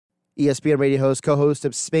ESPN radio host, co-host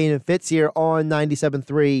of Spain and Fitz here on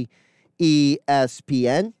 97.3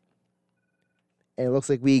 ESPN. And it looks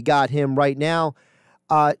like we got him right now.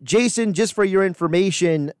 Jason, just for your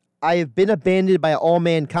information, I have been abandoned by all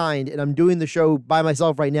mankind, and I'm doing the show by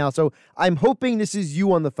myself right now. So I'm hoping this is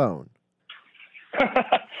you on the phone.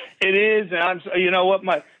 It is, and you know what,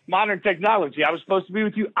 my modern technology, I was supposed to be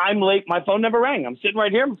with you. I'm late. My phone never rang. I'm sitting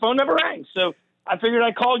right here. My phone never rang. So I figured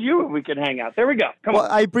I'd call you and we could hang out. There we go. Come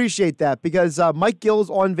on. I appreciate that because Mike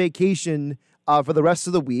Gill's on vacation for the rest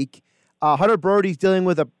of the week. Hunter Brody's dealing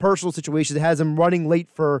with a personal situation that has him running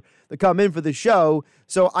late to come in for the show.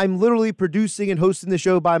 So I'm literally producing and hosting the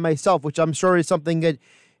show by myself, which I'm sure is something that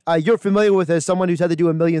you're familiar with as someone who's had to do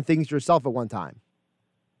a million things yourself at one time.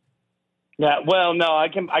 Yeah, well, no, I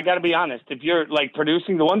got to be honest. If you're like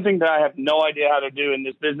producing, the one thing that I have no idea how to do in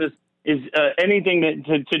this business is anything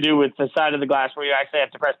to do with the side of the glass where you actually have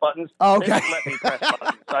to press buttons. Oh, okay. They don't let me press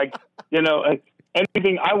buttons. Like,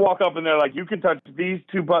 anything, I walk up and they're like, you can touch these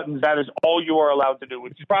two buttons. That is all you are allowed to do,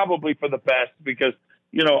 which is probably for the best because,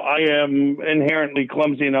 I am inherently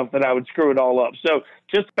clumsy enough that I would screw it all up. So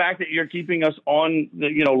just the fact that you're keeping us on the,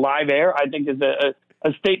 live air, I think is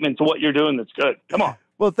a statement to what you're doing that's good. Come on.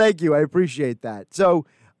 Well, thank you. I appreciate that. So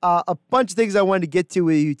a bunch of things I wanted to get to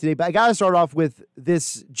with you today, but I got to start off with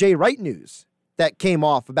this Jay Wright news that came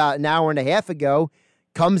off about an hour and a half ago,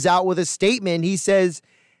 comes out with a statement. He says,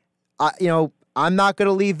 I'm not going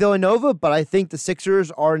to leave Villanova, but I think the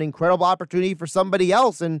Sixers are an incredible opportunity for somebody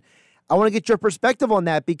else. And I want to get your perspective on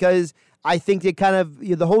that because I think that kind of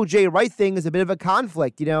the whole Jay Wright thing is a bit of a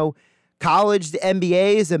conflict. College, the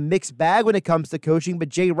NBA is a mixed bag when it comes to coaching, but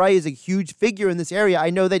Jay Wright is a huge figure in this area.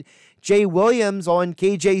 I know that Jay Williams on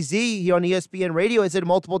KJZ here on ESPN Radio has said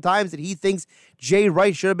multiple times that he thinks Jay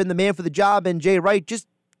Wright should have been the man for the job, and Jay Wright just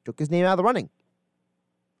took his name out of the running.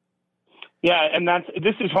 Yeah, and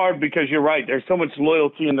this is hard because you're right. There's so much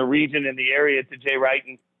loyalty in the region and the area to Jay Wright,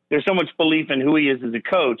 and there's so much belief in who he is as a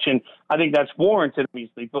coach, and I think that's warranted,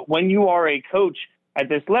 obviously. But when you are a coach at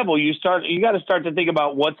this level, you got to start to think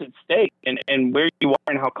about what's at stake and where you are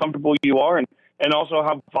and how comfortable you are and also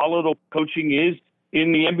how volatile coaching is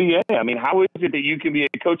in the NBA. I mean, how is it that you can be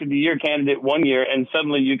a coach of the year candidate one year and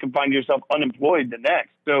suddenly you can find yourself unemployed the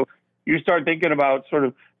next? So you start thinking about sort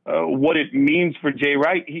of what it means for Jay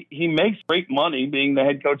Wright. He makes great money being the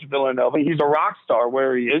head coach of Villanova. He's a rock star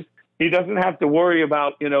where he is. He doesn't have to worry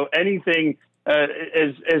about, anything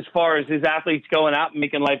as far as his athletes going out and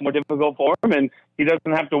making life more difficult for him. And he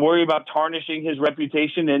doesn't have to worry about tarnishing his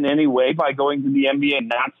reputation in any way by going to the NBA and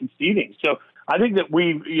not succeeding. So I think that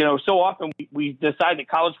so often we decide that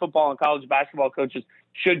college football and college basketball coaches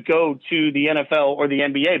should go to the NFL or the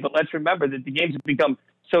NBA. But let's remember that the games have become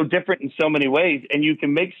so different in so many ways, and you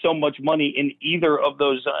can make so much money in either of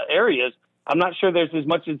those areas. I'm not sure there's as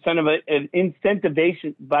much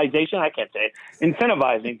incentivization, I can't say it,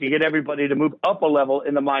 incentivizing to get everybody to move up a level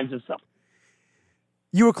in the minds of some.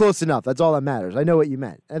 You were close enough. That's all that matters. I know what you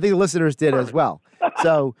meant. I think the listeners did as well.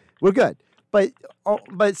 So we're good. But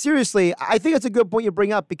seriously, I think it's a good point you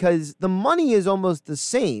bring up because the money is almost the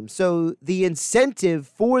same. So the incentive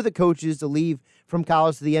for the coaches to leave from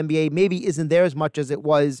college to the NBA maybe isn't there as much as it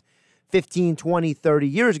was 15, 20, 30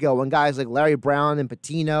 years ago when guys like Larry Brown and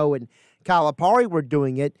Pitino and Calipari were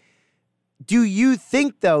doing it. Do you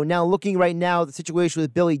think, though, now looking right now at the situation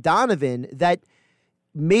with Billy Donovan, that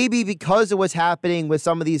maybe because of what's happening with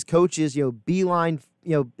some of these coaches, Beeline,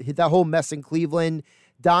 that whole mess in Cleveland,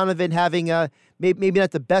 Donovan having maybe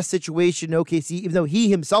not the best situation in OKC, even though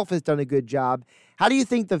he himself has done a good job, how do you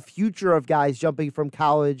think the future of guys jumping from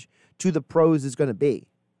college to the pros is going to be?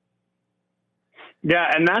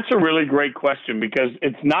 Yeah, and that's a really great question because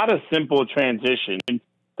it's not a simple transition.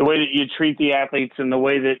 The way that you treat the athletes and the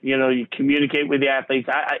way that, you communicate with the athletes,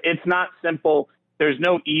 it's not simple. There's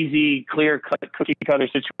no easy, clear-cut, cookie-cutter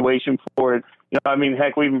situation for it.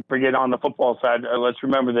 Heck, we even forget on the football side, let's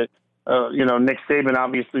remember that, Nick Saban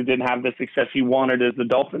obviously didn't have the success he wanted as the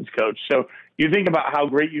Dolphins coach. So you think about how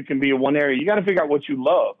great you can be in one area. You got to figure out what you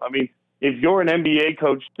love. If you're an NBA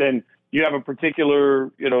coach, then you have a particular,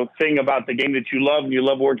 thing about the game that you love, and you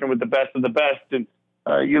love working with the best of the best, and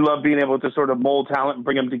you love being able to sort of mold talent and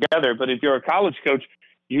bring them together. But if you're a college coach,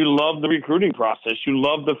 you love the recruiting process. You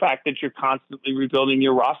love the fact that you're constantly rebuilding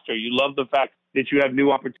your roster. You love the fact that you have new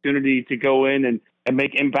opportunity to go in and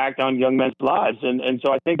make impact on young men's lives. And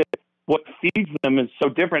so I think that what feeds them is so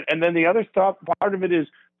different. And then the other part of it is,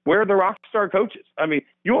 where are the rock star coaches?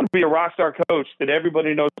 You want to be a rock star coach that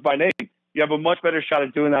everybody knows by name. You have a much better shot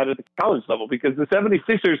at doing that at the college level because the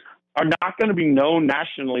 76ers are not going to be known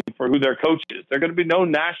nationally for who their coach is. They're going to be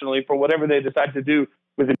known nationally for whatever they decide to do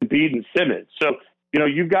with Embiid and Simmons. So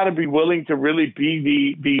you've got to be willing to really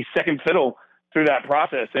be the second fiddle through that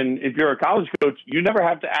process. And if you're a college coach, you never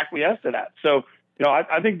have to acquiesce to that. So,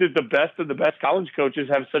 I think that the best of the best college coaches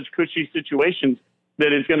have such cushy situations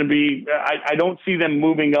that it's going to be, I don't see them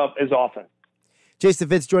moving up as often. Jason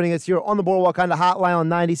Fitz joining us here on the Boardwalk on the hotline on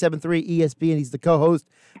 97.3 ESPN. He's the co-host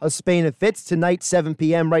of Spain and Fitz tonight, 7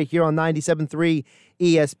 p.m. right here on 97.3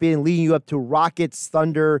 ESPN, leading you up to Rockets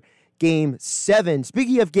Thunder Game 7.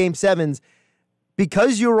 Speaking of Game 7s,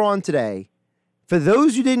 because you're on today, for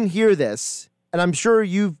those who didn't hear this, and I'm sure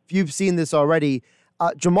you've seen this already,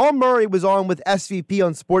 Jamal Murray was on with SVP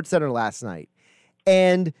on SportsCenter last night,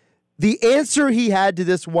 and the answer he had to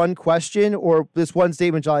this one question, or this one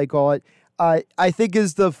statement, shall I call it, I think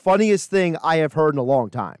is the funniest thing I have heard in a long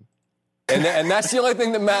time. And that's the only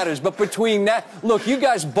thing that matters. But between that, look, you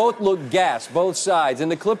guys both look gassed, both sides.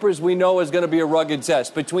 And the Clippers, we know, is going to be a rugged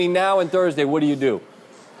test. Between now and Thursday, what do?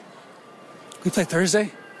 We play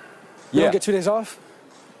Thursday? You don't get 2 days off?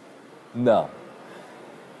 No,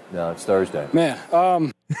 it's Thursday. Man,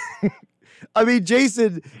 I mean,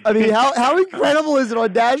 Jason, how incredible is it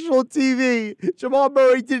on national TV? Jamal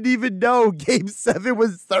Murray didn't even know Game 7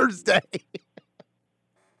 was Thursday.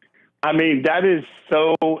 I mean, that is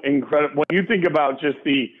so incredible. When you think about just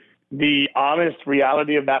the honest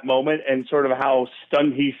reality of that moment and sort of how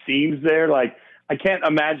stunned he seems there, like, I can't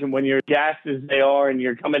imagine when you're gassed as they are and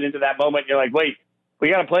you're coming into that moment, you're like, wait, we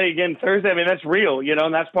got to play again Thursday. I mean, that's real,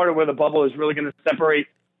 and that's part of where the bubble is really going to separate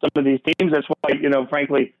some of these teams. That's why,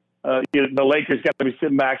 frankly, the Lakers got to be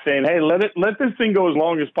sitting back saying, hey, let this thing go as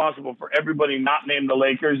long as possible for everybody not named the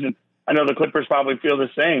Lakers. And I know the Clippers probably feel the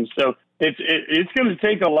same. So it's going to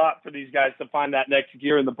take a lot for these guys to find that next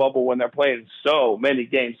gear in the bubble when they're playing so many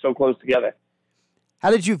games so close together.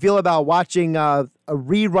 How did you feel about watching a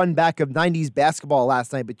rerun back of 90s basketball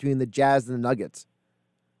last night between the Jazz and the Nuggets?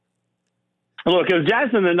 Look, the Jazz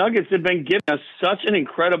and the Nuggets have been giving us such an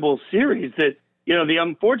incredible series that, the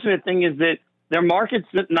unfortunate thing is that they're markets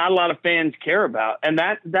that not a lot of fans care about. And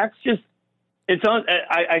that's just,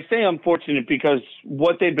 I say unfortunate because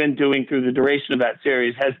what they've been doing through the duration of that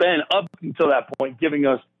series has been, up until that point, giving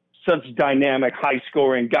us such dynamic,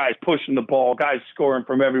 high-scoring guys pushing the ball, guys scoring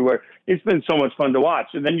from everywhere. It's been so much fun to watch.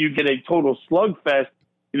 And then you get a total slugfest,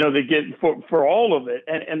 they get for all of it.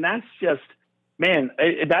 And that's just, man,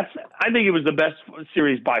 I think it was the best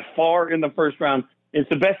series by far in the first round. It's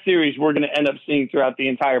the best series we're going to end up seeing throughout the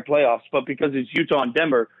entire playoffs. But because it's Utah and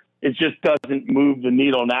Denver, it just doesn't move the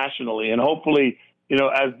needle nationally. And hopefully,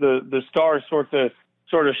 as the stars sort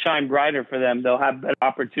of shine brighter for them, they'll have better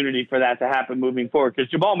opportunity for that to happen moving forward. Because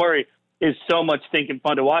Jamal Murray is so much stinking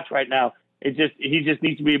fun to watch right now. He just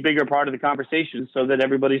needs to be a bigger part of the conversation so that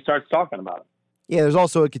everybody starts talking about it. Yeah, there's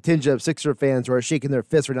also a contingent of Sixer fans who are shaking their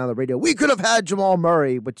fists right now on the radio. We could have had Jamal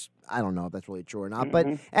Murray, which I don't know if that's really true or not.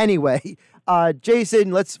 Mm-hmm. But anyway,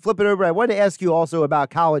 Jason, let's flip it over. I wanted to ask you also about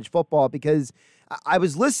college football because I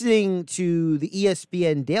was listening to the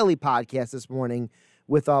ESPN Daily podcast this morning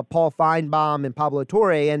with Paul Feinbaum and Pablo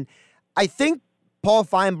Torre, and I think Paul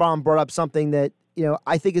Feinbaum brought up something that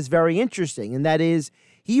I think is very interesting, and that is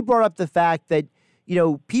he brought up the fact that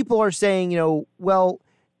people are saying well,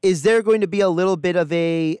 is there going to be a little bit of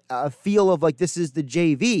a feel of like this is the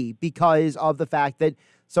JV because of the fact that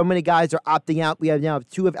so many guys are opting out? We have now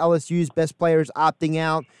 2 of LSU's best players opting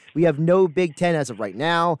out. We have no Big Ten as of right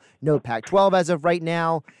now, no Pac-12 as of right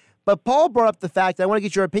now. But Paul brought up the fact, I want to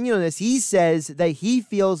get your opinion on this. He says that he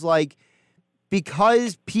feels like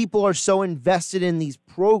because people are so invested in these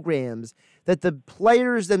programs that the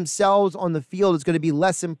players themselves on the field is going to be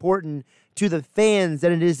less important to the fans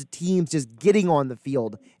than it is to teams just getting on the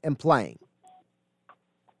field and playing.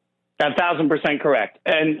 1,000% correct.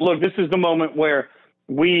 And look, this is the moment where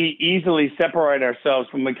we easily separate ourselves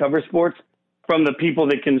when we cover sports from the people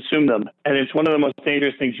that consume them. And it's one of the most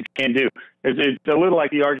dangerous things you can do. It's a little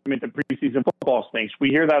like the argument that preseason football stinks. We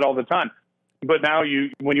hear that all the time. But now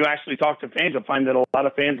when you actually talk to fans, you'll find that a lot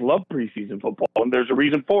of fans love preseason football, and there's a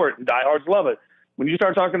reason for it, and diehards love it. When you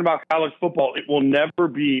start talking about college football, it will never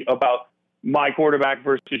be about my quarterback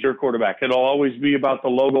versus your quarterback. It'll always be about the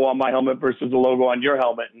logo on my helmet versus the logo on your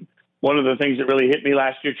helmet. And one of the things that really hit me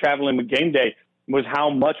last year traveling with Game Day was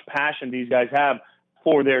how much passion these guys have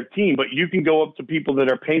for their team. But you can go up to people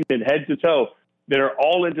that are painted head to toe, that are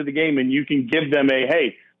all into the game, and you can give them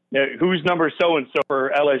hey, who's number so-and-so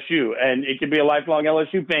for LSU? And it could be a lifelong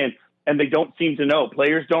LSU fan, and they don't seem to know.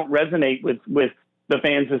 Players don't resonate with the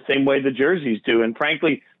fans the same way the jerseys do. And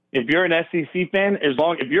frankly, if you're an SEC fan,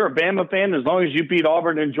 if you're a Bama fan, as long as you beat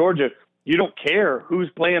Auburn and Georgia, you don't care who's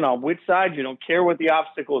playing on which side. You don't care what the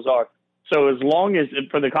obstacles are. So as long as,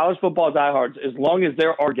 for the college football diehards, as long as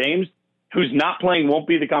there are games, who's not playing won't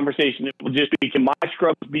be the conversation. It will just be, can my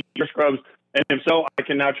scrubs beat your scrubs? And if so, I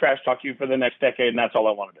can now trash talk you for the next decade, and that's all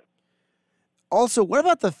I want to do. Also, what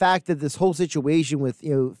about the fact that this whole situation with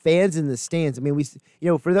fans in the stands? I mean,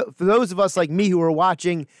 for those of us like me who were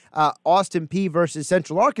watching Austin Peay versus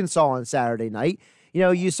Central Arkansas on Saturday night,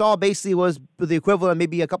 you saw basically was the equivalent of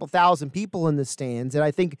maybe a couple thousand people in the stands, and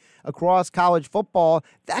I think across college football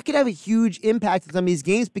that could have a huge impact on some of these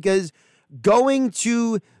games because going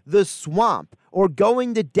to the Swamp or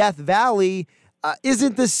going to Death Valley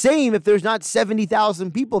isn't the same if there's not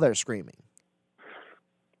 70,000 people there screaming.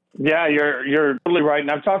 Yeah, you're totally right.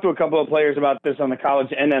 And I've talked to a couple of players about this on the college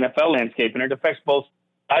and NFL landscape, and it affects both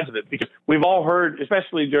sides of it because we've all heard,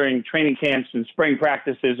 especially during training camps and spring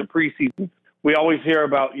practices or preseason, we always hear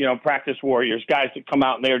about, practice warriors, guys that come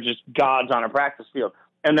out and they're just gods on a practice field.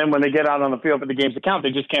 And then when they get out on the field for the games that count,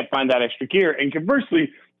 they just can't find that extra gear. And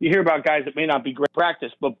conversely, you hear about guys that may not be great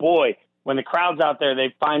practice, but boy, when the crowd's out there,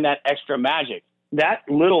 they find that extra magic. That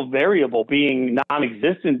little variable being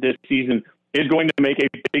non-existent this season is going to make a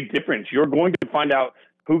big difference. You're going to find out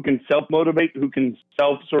who can self-motivate, who can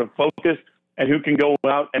self-sort of focus, and who can go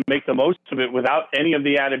out and make the most of it without any of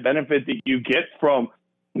the added benefit that you get from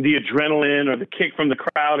the adrenaline or the kick from the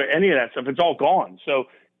crowd or any of that stuff. It's all gone. So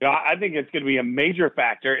I think it's going to be a major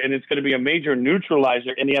factor, and it's going to be a major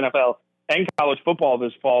neutralizer in the NFL and college football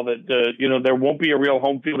this fall that, there won't be a real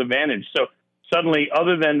home field advantage. So suddenly,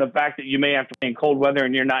 other than the fact that you may have to play in cold weather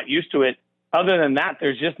and you're not used to it, other than that,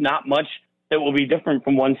 there's just not much that will be different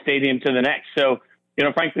from one stadium to the next. So,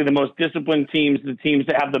 frankly, the most disciplined teams, the teams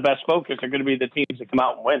that have the best focus are going to be the teams that come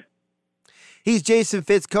out and win. He's Jason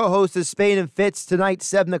Fitz, co-host of Spain and Fitz, tonight,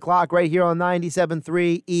 7 o'clock, right here on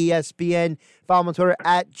 97.3 ESPN. Follow him on Twitter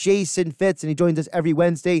at Jason Fitz, and he joins us every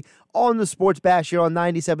Wednesday on the Sports Bash here on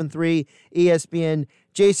 97.3 ESPN.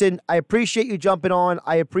 Jason, I appreciate you jumping on.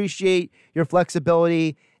 I appreciate your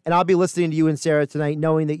flexibility, and I'll be listening to you and Sarah tonight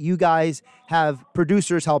knowing that you guys have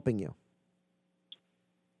producers helping you.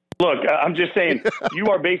 Look, I'm just saying, you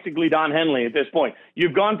are basically Don Henley at this point.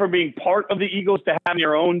 You've gone from being part of the Eagles to having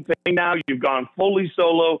your own thing now. You've gone fully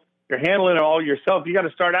solo. You're handling it all yourself. You got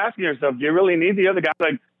to start asking yourself, do you really need the other guy?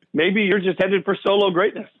 Like, maybe you're just headed for solo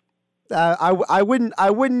greatness. I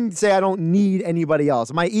wouldn't say I don't need anybody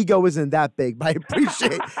else. My ego isn't that big, but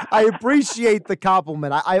I appreciate the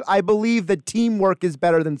compliment. I believe that teamwork is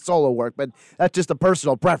better than solo work, but that's just a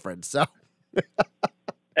personal preference. So.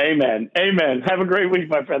 Amen. Have a great week,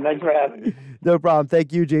 my friend. Thanks for having me. No problem.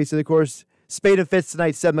 Thank you, Jason. Of course, Spade and Fitz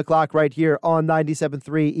tonight, 7 o'clock, right here on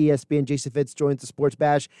 97.3 ESPN. Jason Fitz joins the Sports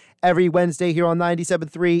Bash every Wednesday here on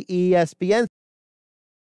 97.3 ESPN.